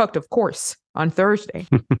overcooked, of course, on Thursday.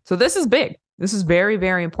 So this is big. This is very,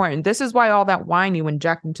 very important. This is why all that wine you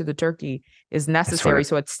inject into the turkey is necessary.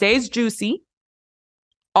 So it stays juicy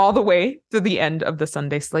all the way to the end of the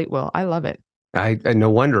Sunday slate. Will, I love it. I no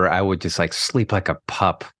wonder I would just like sleep like a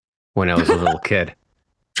pup when I was a little kid.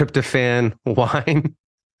 Tryptophan, wine,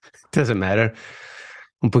 doesn't matter.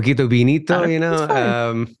 Un poquito vinito, you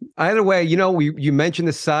know. Either way, you know, you mentioned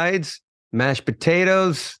the sides, mashed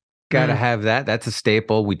potatoes, gotta have that. That's a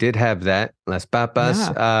staple. We did have that. Las papas.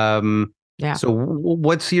 Yeah. So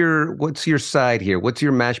what's your side here? What's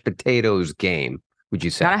your mashed potatoes game, would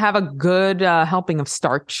you say? Gotta have a good helping of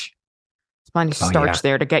starch. Plenty of starch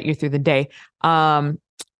there to get you through the day. I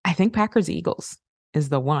think Packers Eagles is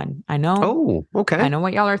the one. I know. Oh, okay. I know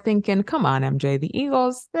what y'all are thinking. Come on, MJ. The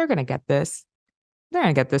Eagles, they're going to get this. They're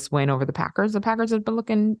going to get this win over the Packers. The Packers have been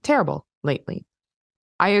looking terrible lately.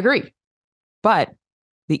 I agree. But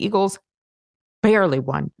the Eagles barely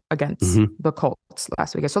won against the Colts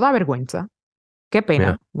last week. So la vergüenza. Qué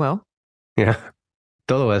pena, Will. Yeah.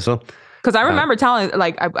 Todo eso. Because I remember telling,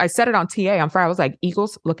 like, I said it on TA on Friday. I was like,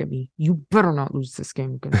 Eagles, look at me. You better not lose this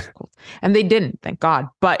game against the Colts. And they didn't, thank God.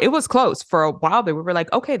 But it was close. For a while, they were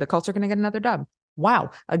like, okay, the Colts are going to get another dub.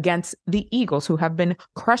 Wow. Against the Eagles, who have been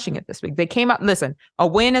crushing it this week. They came out, listen, a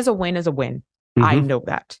win is a win is a win. I know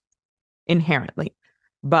that inherently.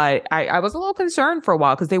 But I was a little concerned for a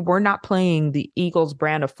while because they were not playing the Eagles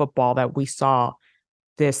brand of football that we saw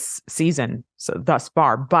this season thus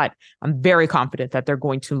far. But I'm very confident that they're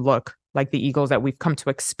going to look like the Eagles that we've come to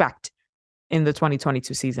expect in the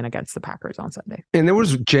 2022 season against the Packers on Sunday. And there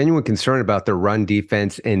was genuine concern about their run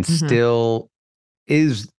defense and still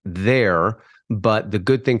is there. But the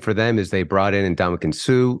good thing for them is they brought in Ndamukong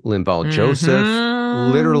Suh, Linval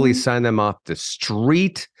Joseph, literally signed them off the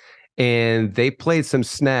street, and they played some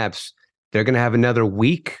snaps. They're going to have another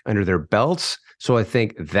week under their belts. So I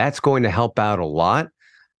think that's going to help out a lot.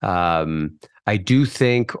 I do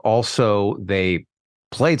think also they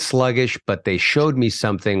played sluggish, but they showed me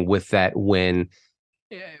something with that win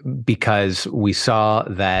because we saw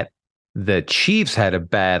that the Chiefs had a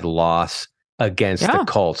bad loss against the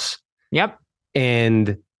Colts. Yep.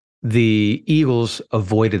 And the Eagles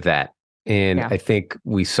avoided that. And I think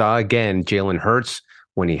we saw again, Jalen Hurts,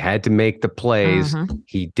 when he had to make the plays,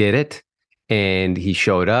 he did it. And he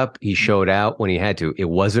showed up. He showed out when he had to. It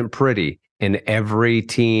wasn't pretty. And every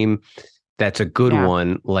team that's a good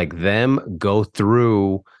one, like them, go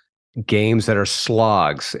through games that are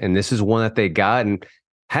slogs. And this is one that they got. And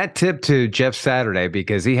hat tip to Jeff Saturday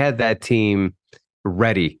because he had that team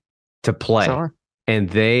ready to play. Sure. And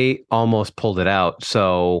they almost pulled it out.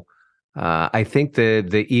 So I think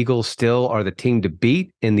the Eagles still are the team to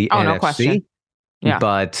beat in the NFC. No question. Yeah.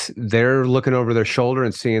 But they're looking over their shoulder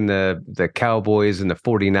and seeing the Cowboys and the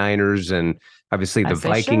 49ers. And obviously the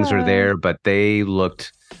Vikings are there, but they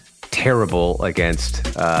looked terrible against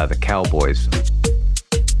the Cowboys.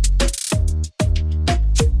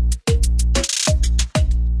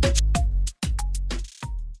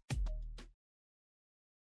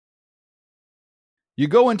 You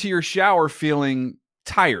go into your shower feeling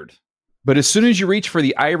tired, but as soon as you reach for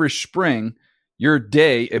the Irish Spring, your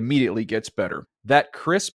day immediately gets better. That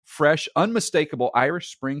crisp, fresh, unmistakable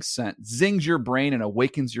Irish Spring scent zings your brain and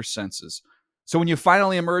awakens your senses. So when you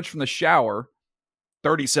finally emerge from the shower,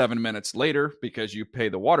 37 minutes later, because you pay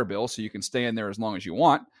the water bill so you can stay in there as long as you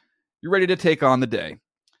want, you're ready to take on the day.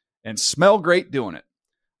 And smell great doing it.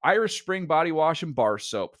 Irish Spring Body Wash and Bar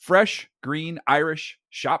Soap. Fresh, green, Irish.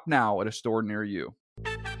 Shop now at a store near you.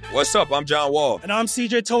 What's up? I'm John Wall. And I'm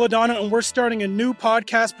CJ Toledano, and we're starting a new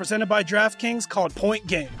podcast presented by DraftKings called Point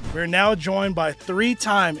Game. We're now joined by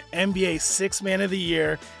three-time NBA Sixth Man of the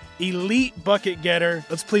Year, elite bucket getter.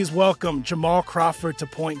 Let's please welcome Jamal Crawford to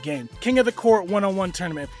Point Game. King of the Court one-on-one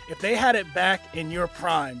tournament. If they had it back in your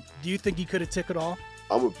prime, do you think you could have took it all?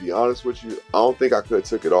 I'm going to be honest with you. I don't think I could have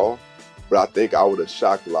took it all, but I think I would have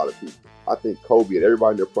shocked a lot of people. I think Kobe and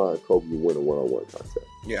everybody in their prime, Kobe would win a one-on-one contest.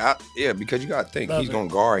 Yeah, because you got to think, he's going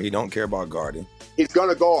to guard. He don't care about guarding. He's going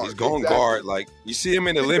to guard. He's going to guard. Like, you see him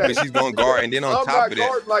in the Olympics, he's going to guard. And then on top of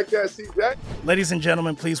that. Like that, CJ. Ladies and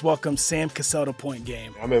gentlemen, please welcome Sam Cassell to Point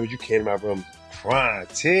Game. I remember you came to my room crying,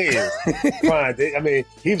 tears, crying. I mean,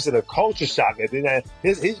 he was in a culture shock. And then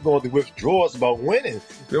he's going through withdrawals about winning.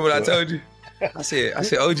 Remember what I told you? I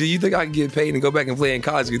said, OG, you think I can get paid and go back and play in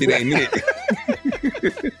college because it ain't it?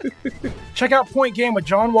 Check out Point Game with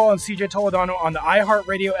John Wall and CJ Toledano on the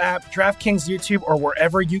iHeartRadio app, DraftKings YouTube, or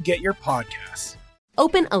wherever you get your podcasts.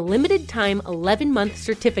 Open a limited-time 11-month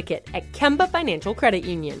certificate at Kemba Financial Credit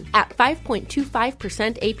Union. At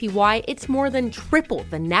 5.25% APY, it's more than triple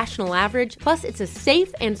the national average, plus it's a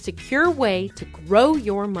safe and secure way to grow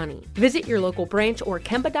your money. Visit your local branch or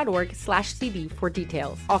kemba.org/cb for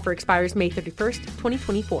details. Offer expires May 31st,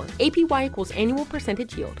 2024. APY equals annual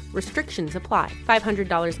percentage yield. Restrictions apply.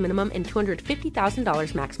 $500 minimum and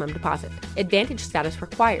 $250,000 maximum deposit. Advantage status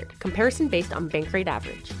required. Comparison based on bank rate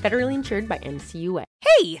average. Federally insured by NCUA.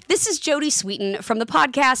 Hey, this is Jody Sweeten from the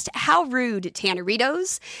podcast How Rude,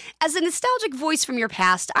 Tanneritos. As a nostalgic voice from your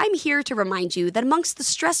past, I'm here to remind you that amongst the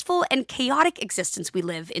stressful and chaotic existence we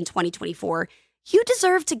live in 2024, you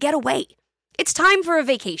deserve to get away. It's time for a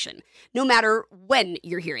vacation, no matter when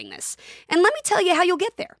you're hearing this. And let me tell you how you'll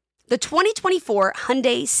get there. The 2024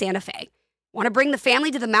 Hyundai Santa Fe. Want to bring the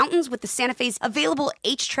family to the mountains with the Santa Fe's available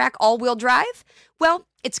H-Track all-wheel drive? Well,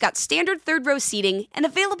 it's got standard third-row seating and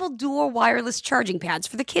available dual wireless charging pads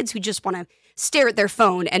for the kids who just want to stare at their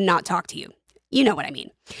phone and not talk to you. You know what I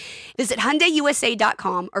mean. Visit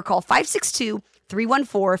HyundaiUSA.com or call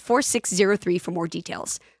 562-314-4603 for more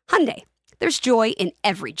details. Hyundai. There's joy in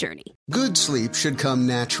every journey. Good sleep should come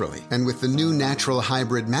naturally, and with the new Natural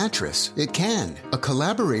Hybrid mattress, it can. A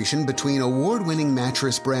collaboration between award-winning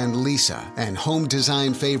mattress brand Leesa and home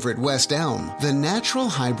design favorite West Elm, the Natural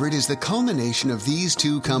Hybrid is the culmination of these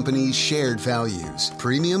two companies' shared values: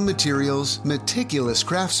 premium materials, meticulous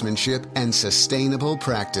craftsmanship, and sustainable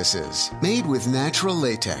practices. Made with natural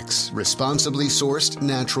latex, responsibly sourced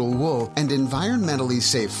natural wool, and environmentally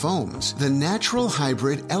safe foams, the Natural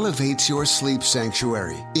Hybrid elevates your sleep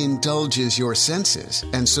sanctuary, indulges your senses,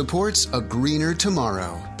 and supports a greener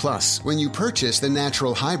tomorrow. Plus, when you purchase the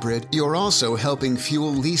Natural Hybrid, you're also helping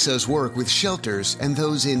fuel Leesa's work with shelters and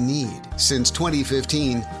those in need. Since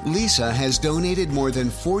 2015, Leesa has donated more than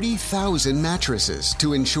 40,000 mattresses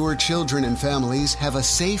to ensure children and families have a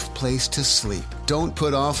safe place to sleep. Don't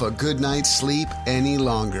put off a good night's sleep any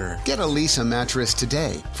longer. Get a Leesa mattress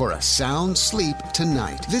today for a sound sleep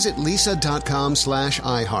tonight. Visit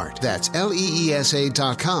leesa.com/iHeart. That's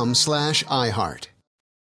LEESA.com/iHeart.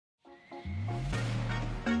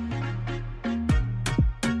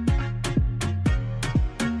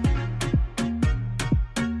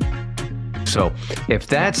 So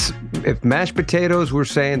if mashed potatoes we're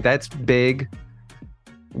saying that's big,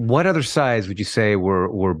 what other sides would you say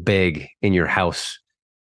were big in your house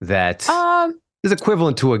that is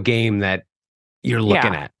equivalent to a game that you're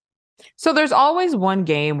looking at? So there's always one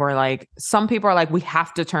game where like some people are like, we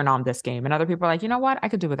have to turn on this game, and other people are like, you know what, I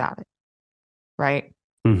could do without it. Right?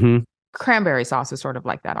 Mm-hmm. Cranberry sauce is sort of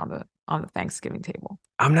like that on the Thanksgiving table.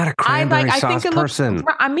 I'm not a cranberry sauce person.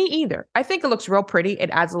 Me either. I think it looks real pretty. It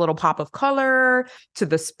adds a little pop of color to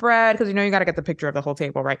the spread because you got to get the picture of the whole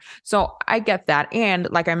table, right? So I get that. And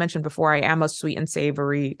like I mentioned before, I am a sweet and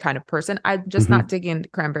savory kind of person. I'm just not digging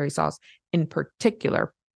cranberry sauce in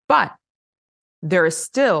particular, but there is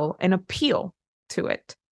still an appeal to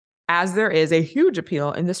it, as there is a huge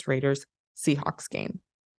appeal in this Raiders-Seahawks game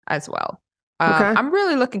as well. Okay. I'm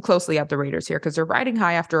really looking closely at the Raiders here because they're riding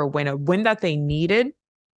high after a win that they needed.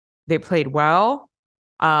 They played well,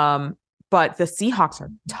 but the Seahawks are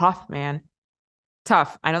tough, man.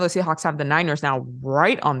 Tough. I know the Seahawks have the Niners now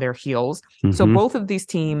right on their heels. Mm-hmm. So both of these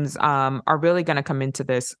teams are really going to come into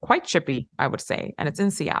this quite chippy, I would say, and it's in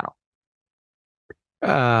Seattle.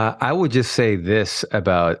 I would just say this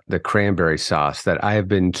about the cranberry sauce, that I have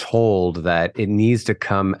been told that it needs to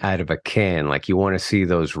come out of a can. Like you want to see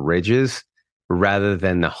those ridges rather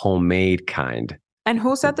than the homemade kind. And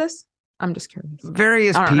who said this? I'm just curious.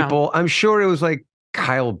 Various people. I'm sure it was like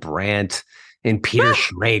Kyle Brandt and Peter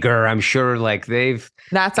Schrager. I'm sure like they've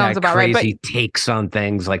that sounds about crazy right. Takes on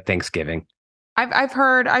things like Thanksgiving. I've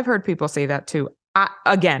heard people say that too.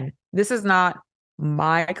 Again, this is not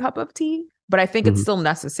my cup of tea, but I think it's still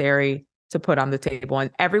necessary to put on the table,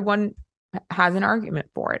 and everyone has an argument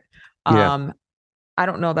for it. I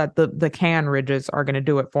don't know that the can ridges are going to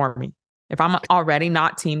do it for me. If I'm already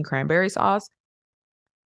not team cranberry sauce,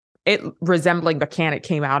 it resembling the can it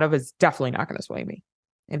came out of is definitely not going to sway me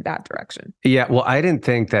in that direction. Yeah, well, I didn't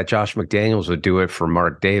think that Josh McDaniels would do it for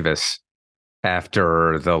Mark Davis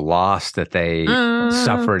after the loss that they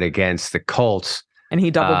suffered against the Colts. And he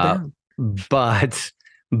doubled down.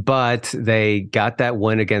 But they got that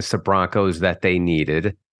win against the Broncos that they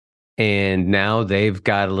needed. And now they've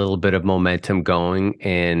got a little bit of momentum going.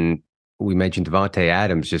 And we mentioned Devontae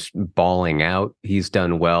Adams just balling out. He's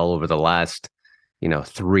done well over the last,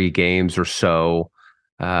 3 games or so.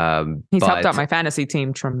 He's helped out my fantasy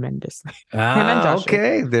team tremendously. Him and Josh.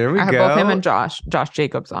 Okay, there we go. I have both him and Josh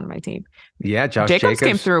Jacobs on my team. Yeah, Josh Jacobs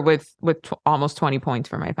came through with almost 20 points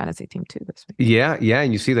for my fantasy team too this week. Yeah,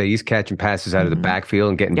 and you see that he's catching passes out of the backfield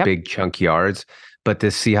and getting big chunk yards. But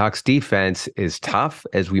this Seahawks defense is tough,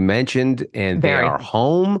 as we mentioned, and they are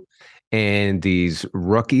home. And these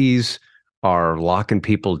rookies are locking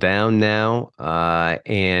people down now.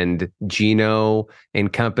 And Geno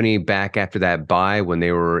and company back after that bye when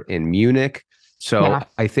they were in Munich. So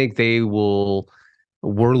I think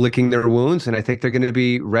we're licking their wounds, and I think they're going to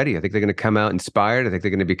be ready. I think they're going to come out inspired. I think they're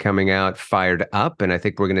going to be coming out fired up. And I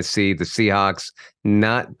think we're going to see the Seahawks,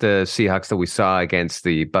 not the Seahawks that we saw against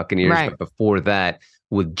the Buccaneers, but before that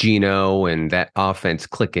with Geno and that offense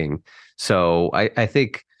clicking. So I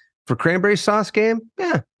think for cranberry sauce game,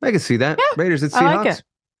 I can see that. Yeah, Raiders at Seahawks, I like it.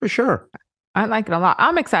 For sure. I like it a lot.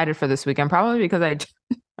 I'm excited for this weekend, probably because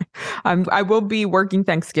I will be working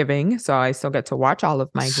Thanksgiving, so I still get to watch all of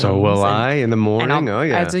my games. So will I in the morning. Oh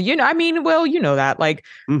yeah. That like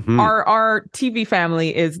our TV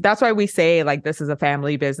family that's why we say like this is a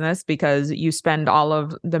family business, because you spend all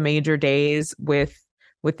of the major days with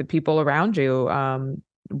the people around you,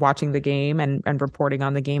 watching the game and reporting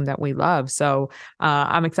on the game that we love. So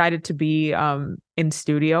I'm excited to be in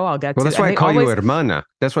studio. I'll get that's why I call you hermana.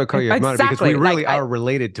 That's why I call you hermana, because we really are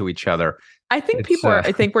related to each other. I think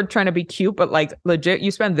I think we're trying to be cute, but like legit,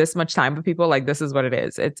 you spend this much time with people, like this is what it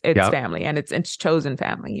is. It's family, and it's chosen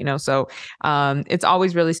family, So it's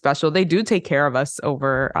always really special. They do take care of us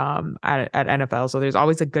over at NFL, so there's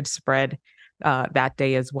always a good spread that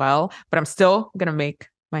day as well. But I'm still gonna make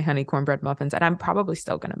my honey cornbread muffins, and I'm probably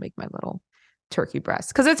still gonna make my little turkey breast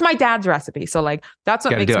because it's my dad's recipe. So like that's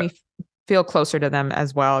what makes me feel closer to them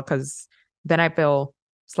as well, because then I feel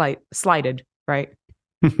slighted, right?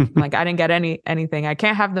 Like I didn't get anything. I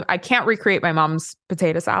can't recreate my mom's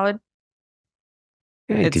potato salad.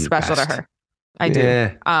 It's special to her. I do.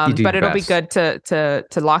 Yeah, but it'll be good to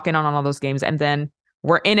lock in on all those games, and then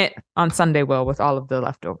we're in it on Sunday, Will, with all of the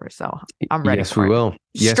leftovers. So I'm ready. Yes, we will.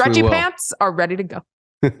 Stretchy pants are ready to go.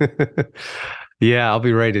 Yeah, I'll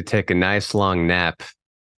be ready to take a nice long nap.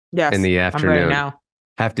 Yes, in the afternoon. I'm ready now.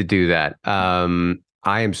 Have to do that.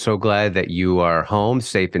 I am so glad that you are home,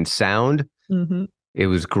 safe and sound. Mm-hmm. It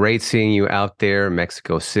was great seeing you out there in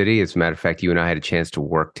Mexico City. As a matter of fact, you and I had a chance to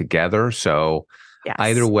work together. So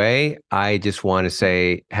either way, I just want to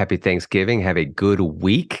say happy Thanksgiving. Have a good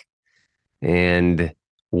week. And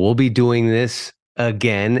we'll be doing this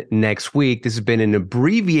again next week. This has been an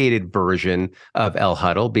abbreviated version of El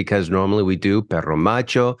Huddle, because normally we do Perro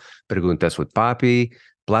Macho, Preguntas with Papi,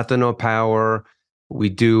 Plátano Power. We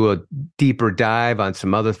do a deeper dive on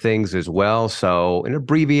some other things as well. So an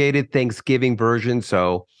abbreviated Thanksgiving version.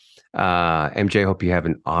 So MJ, hope you have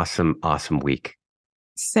an awesome, awesome week.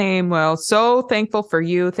 Same, Will. So thankful for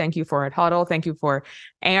you. Thank you for El Huddle. Thank you for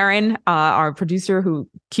Aaron, our producer, who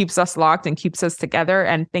keeps us locked and keeps us together.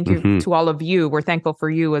 And thank you to all of you. We're thankful for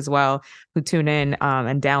you as well, who tune in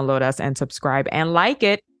and download us and subscribe and like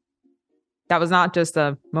it. That was not just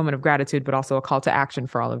a moment of gratitude, but also a call to action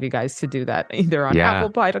for all of you guys to do that, either on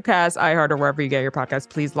Apple Podcasts, iHeart, or wherever you get your podcasts.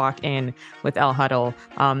 Please lock in with El Huddle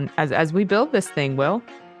as we build this thing, Will.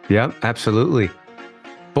 Yeah, absolutely.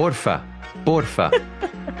 Porfa.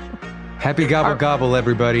 Happy gobble gobble,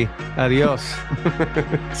 everybody. Adios.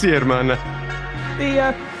 See you, hermana. See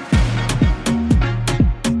ya.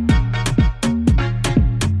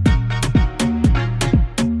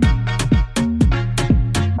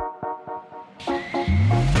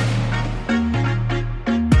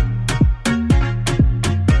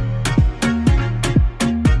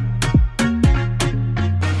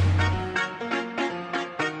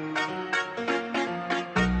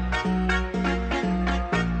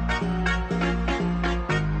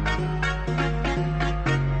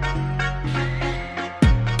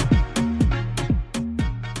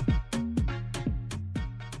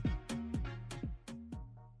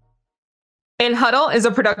 El Huddle is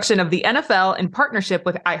a production of the NFL in partnership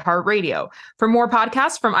with iHeartRadio. For more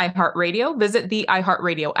podcasts from iHeartRadio, visit the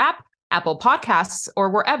iHeartRadio app, Apple Podcasts,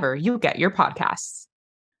 or wherever you get your podcasts.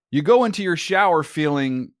 You go into your shower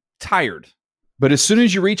feeling tired, but as soon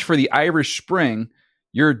as you reach for the Irish Spring,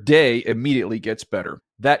 your day immediately gets better.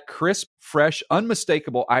 That crisp, fresh,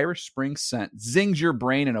 unmistakable Irish Spring scent zings your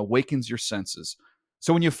brain and awakens your senses.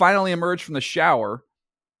 So when you finally emerge from the shower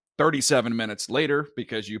 37 minutes later,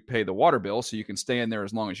 because you pay the water bill so you can stay in there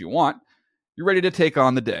as long as you want, you're ready to take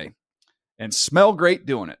on the day and smell great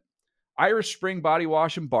doing it. Irish Spring Body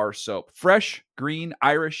Wash and Bar Soap. Fresh, green,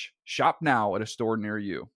 Irish. Shop now at a store near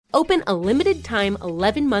you. Open a limited-time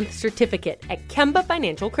 11-month certificate at Kemba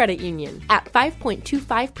Financial Credit Union. At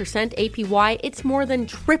 5.25% APY, it's more than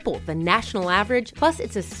triple the national average, plus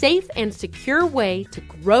it's a safe and secure way to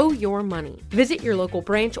grow your money. Visit your local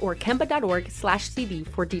branch or kemba.org/cb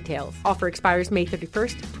for details. Offer expires May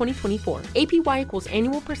 31st, 2024. APY equals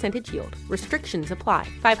annual percentage yield. Restrictions apply.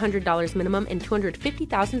 $500 minimum and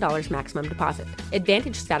 $250,000 maximum deposit.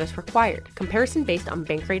 Advantage status required. Comparison based on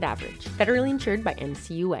bank rate average. Federally insured by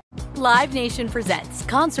NCUA. Live Nation presents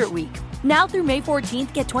Concert Week. Now through May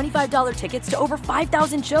 14th, get $25 tickets to over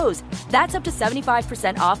 5,000 shows. That's up to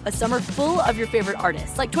 75% off a summer full of your favorite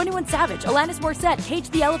artists like 21 Savage, Alanis Morissette, Cage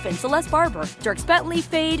the Elephant, Celeste Barber, Dierks Bentley,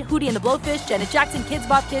 Fade, Hootie and the Blowfish, Janet Jackson, Kids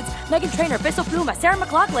Bop Kids, Meghan Trainor, Bissell Pluma, Sarah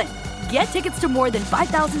McLachlan. Get tickets to more than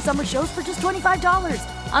 5,000 summer shows for just $25.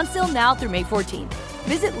 Until now through May 14th.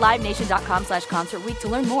 Visit LiveNation.com/Concert Week to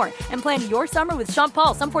learn more and plan your summer with Sean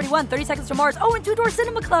Paul, Sum 41, 30 Seconds to Mars, and Two Door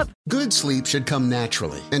Cinema Club. Good sleep should come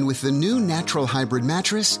naturally, and with the new Natural Hybrid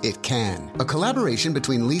mattress, it can. A collaboration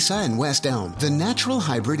between Lisa and West Elm, the Natural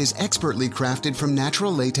Hybrid is expertly crafted from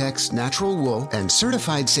natural latex, natural wool, and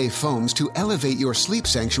certified safe foams to elevate your sleep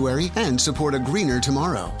sanctuary and support a greener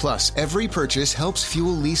tomorrow. Plus, every purchase helps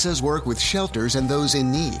fuel Lisa's work with shelters and those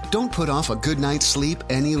in need. Don't put off a good night's sleep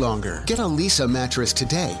any longer. Get a Lisa mattress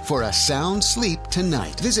today for a sound sleep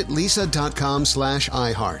tonight. Visit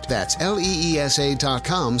lisa.com/iHeart. That's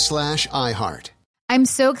LEESA.com/iHeart. I'm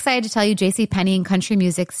so excited to tell you JCPenney and country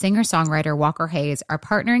music singer-songwriter Walker Hayes are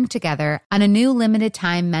partnering together on a new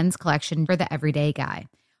limited-time men's collection for the everyday guy.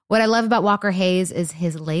 What I love about Walker Hayes is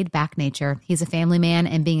his laid-back nature. He's a family man,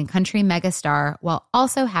 and being a country megastar while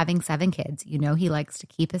also having 7 kids, you know he likes to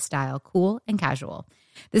keep his style cool and casual.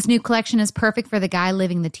 This new collection is perfect for the guy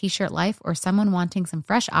living the t-shirt life or someone wanting some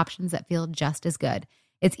fresh options that feel just as good.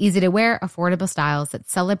 It's easy to wear, affordable styles that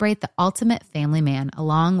celebrate the ultimate family man,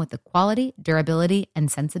 along with the quality, durability,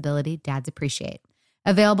 and sensibility dads appreciate.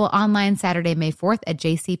 Available online Saturday, May 4th at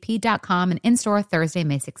jcp.com and in-store Thursday,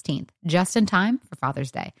 May 16th, just in time for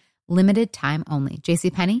Father's Day. Limited time only.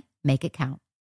 JCPenney, make it count.